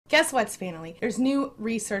Guess what, Spanily? There's new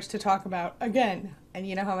research to talk about again. And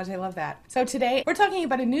you know how much I love that. So today we're talking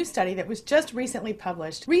about a new study that was just recently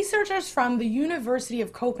published. Researchers from the University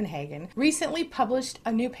of Copenhagen recently published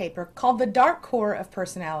a new paper called The Dark Core of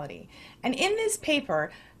Personality. And in this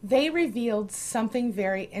paper, they revealed something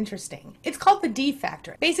very interesting. It's called the D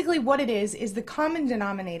factor. Basically what it is the common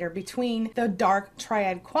denominator between the dark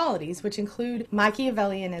triad qualities, which include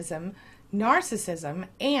Machiavellianism, narcissism,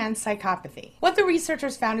 and psychopathy. What the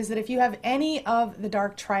researchers found is that if you have any of the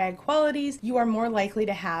dark triad qualities, you are more likely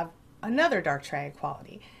to have another dark triad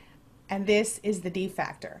quality. And this is the D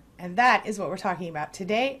factor. And that is what we're talking about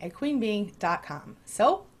today at queenbeing.com.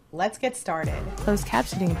 So let's get started. Closed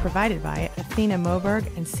captioning provided by Athena Moberg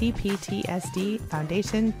and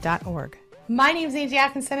CPTSDFoundation.org. My name is Angie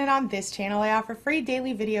Atkinson, and on this channel I offer free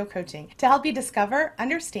daily video coaching to help you discover,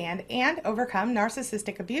 understand, and overcome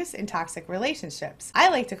narcissistic abuse in toxic relationships. I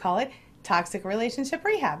like to call it toxic relationship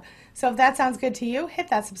rehab. So if that sounds good to you, hit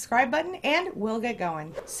that subscribe button and we'll get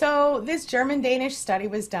going. So this German-Danish study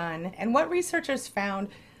was done, and what researchers found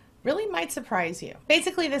really might surprise you.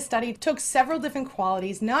 Basically, this study took several different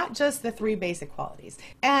qualities, not just the 3 basic qualities.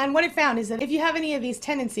 And what it found is that if you have any of these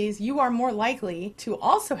tendencies, you are more likely to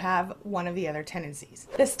also have one of the other tendencies.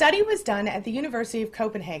 The study was done at the University of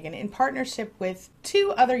Copenhagen in partnership with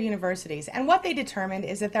 2 other universities. And what they determined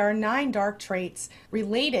is that there are 9 dark traits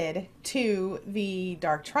related to the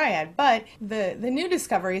dark triad, but the new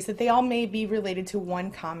discovery is that they all may be related to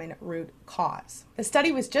one common root cause. The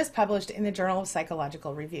study was just published in the Journal of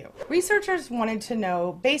Psychological Review. Researchers wanted to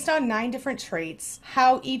know, based on 9 different traits,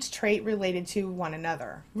 how each trait related to one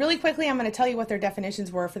another. Really quickly, I'm going to tell you what their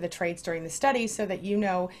definitions were for the traits during the study so that you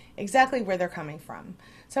know exactly where they're coming from.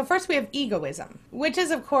 So first we have egoism, which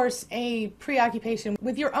is of course a preoccupation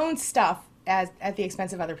with your own stuff at the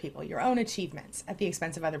expense of other people, your own achievements at the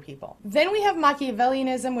expense of other people. Then we have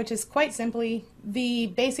Machiavellianism, which is quite simply the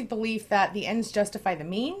basic belief that the ends justify the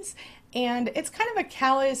means. And it's kind of a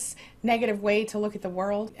callous, negative way to look at the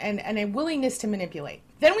world and a willingness to manipulate.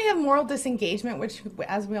 Then we have moral disengagement, which,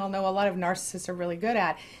 as we all know, a lot of narcissists are really good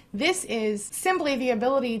at. This is simply the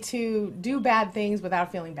ability to do bad things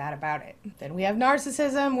without feeling bad about it. Then we have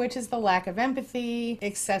narcissism, which is the lack of empathy,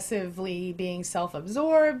 excessively being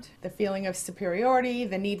self-absorbed, the feeling of superiority,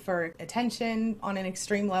 the need for attention on an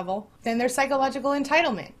extreme level. Then there's psychological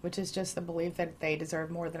entitlement, which is just the belief that they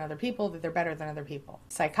deserve more than other people, that they're better than other people.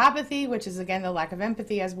 Psychopathy, which is again the lack of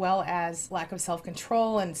empathy as well as lack of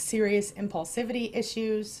self-control and serious impulsivity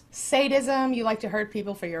issues. Sadism, you like to hurt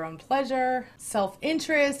people for your own pleasure.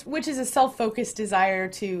 Self-interest, which is a self-focused desire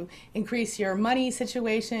to increase your money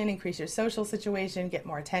situation, increase your social situation, get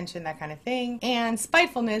more attention, that kind of thing. And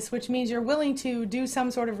spitefulness, which means you're willing to do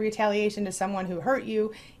some sort of retaliation to someone who hurt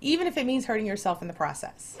you, even if it means hurting yourself in the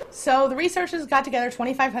process. So the researchers got together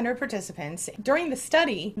 2,500 participants. During the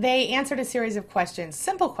study, they answered a series of questions,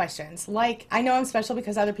 simple questions, like, I know I'm special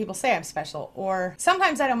because other people say I'm special, or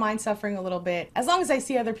sometimes I don't mind suffering a little bit, as long as I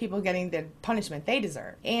see other people getting the punishment they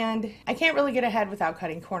deserve. And I can't really get ahead without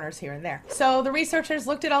cutting corners here and there. So the researchers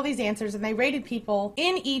looked at all these answers and they rated people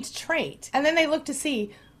in each trait. And then they looked to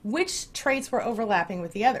see which traits were overlapping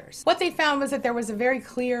with the others. What they found was that there was a very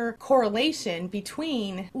clear correlation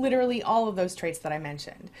between literally all of those traits that I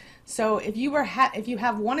mentioned. So if you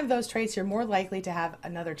have one of those traits, you're more likely to have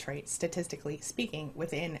another trait, statistically speaking,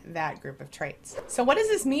 within that group of traits. So what does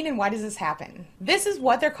this mean and why does this happen? This is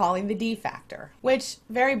what they're calling the D factor, which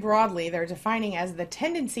very broadly they're defining as the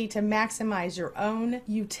tendency to maximize your own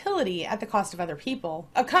utility at the cost of other people,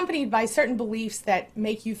 accompanied by certain beliefs that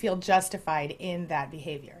make you feel justified in that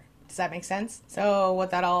behavior. Does that make sense? So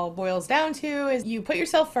what that all boils down to is you put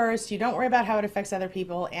yourself first, you don't worry about how it affects other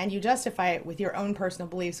people, and you justify it with your own personal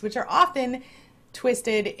beliefs, which are often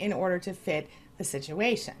twisted in order to fit the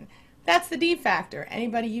situation. That's the D factor.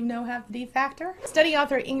 Anybody you know have the D factor? Study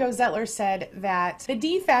author Ingo Zettler said that the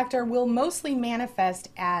D factor will mostly manifest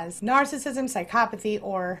as narcissism, psychopathy,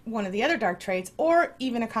 or one of the other dark traits, or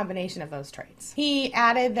even a combination of those traits. He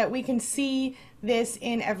added that we can see this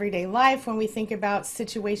in everyday life when we think about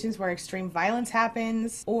situations where extreme violence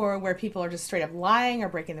happens or where people are just straight up lying or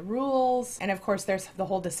breaking the rules. And of course there's the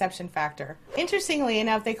whole deception factor. Interestingly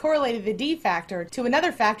enough, they correlated the D factor to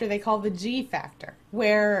another factor they call the G factor,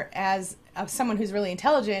 whereas someone who's really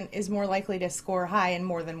intelligent is more likely to score high in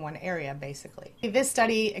more than one area, basically. This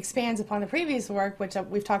study expands upon the previous work, which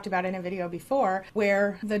we've talked about in a video before,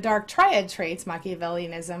 where the dark triad traits,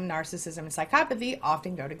 Machiavellianism, narcissism, and psychopathy,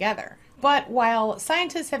 often go together. But while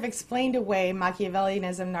scientists have explained away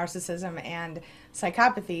Machiavellianism, narcissism, and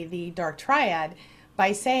psychopathy, the dark triad,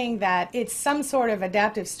 by saying that it's some sort of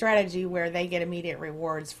adaptive strategy where they get immediate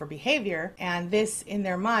rewards for behavior, and this in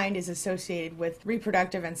their mind is associated with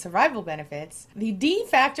reproductive and survival benefits. The D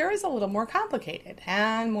factor is a little more complicated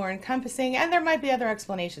and more encompassing, and there might be other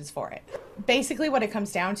explanations for it. Basically what it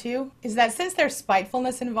comes down to is that since there's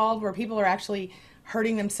spitefulness involved, where people are actually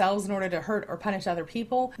hurting themselves in order to hurt or punish other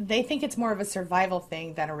people, they think it's more of a survival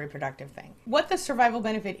thing than a reproductive thing. What the survival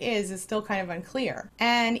benefit is still kind of unclear.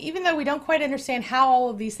 And even though we don't quite understand how all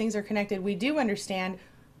of these things are connected, we do understand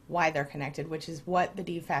why they're connected, which is what the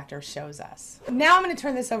D factor shows us. Now I'm going to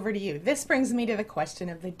turn this over to you. This brings me to the question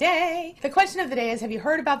of the day. The question of the day is, have you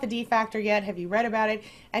heard about the D factor yet? Have you read about it?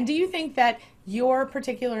 And do you think that your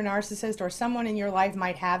particular narcissist or someone in your life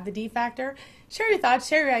might have the D factor? Share your thoughts,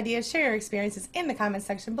 share your ideas, share your experiences in the comment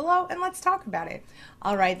section below, and let's talk about it.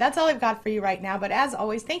 All right, that's all I've got for you right now, but as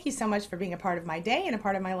always, thank you so much for being a part of my day and a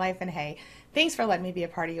part of my life, and hey, thanks for letting me be a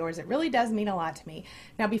part of yours. It really does mean a lot to me.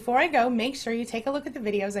 Now, before I go, make sure you take a look at the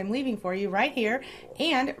videos I'm leaving for you right here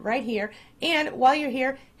and right here, and while you're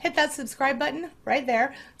here, hit that subscribe button right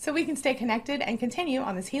there so we can stay connected and continue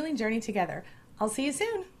on this healing journey together. I'll see you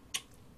soon.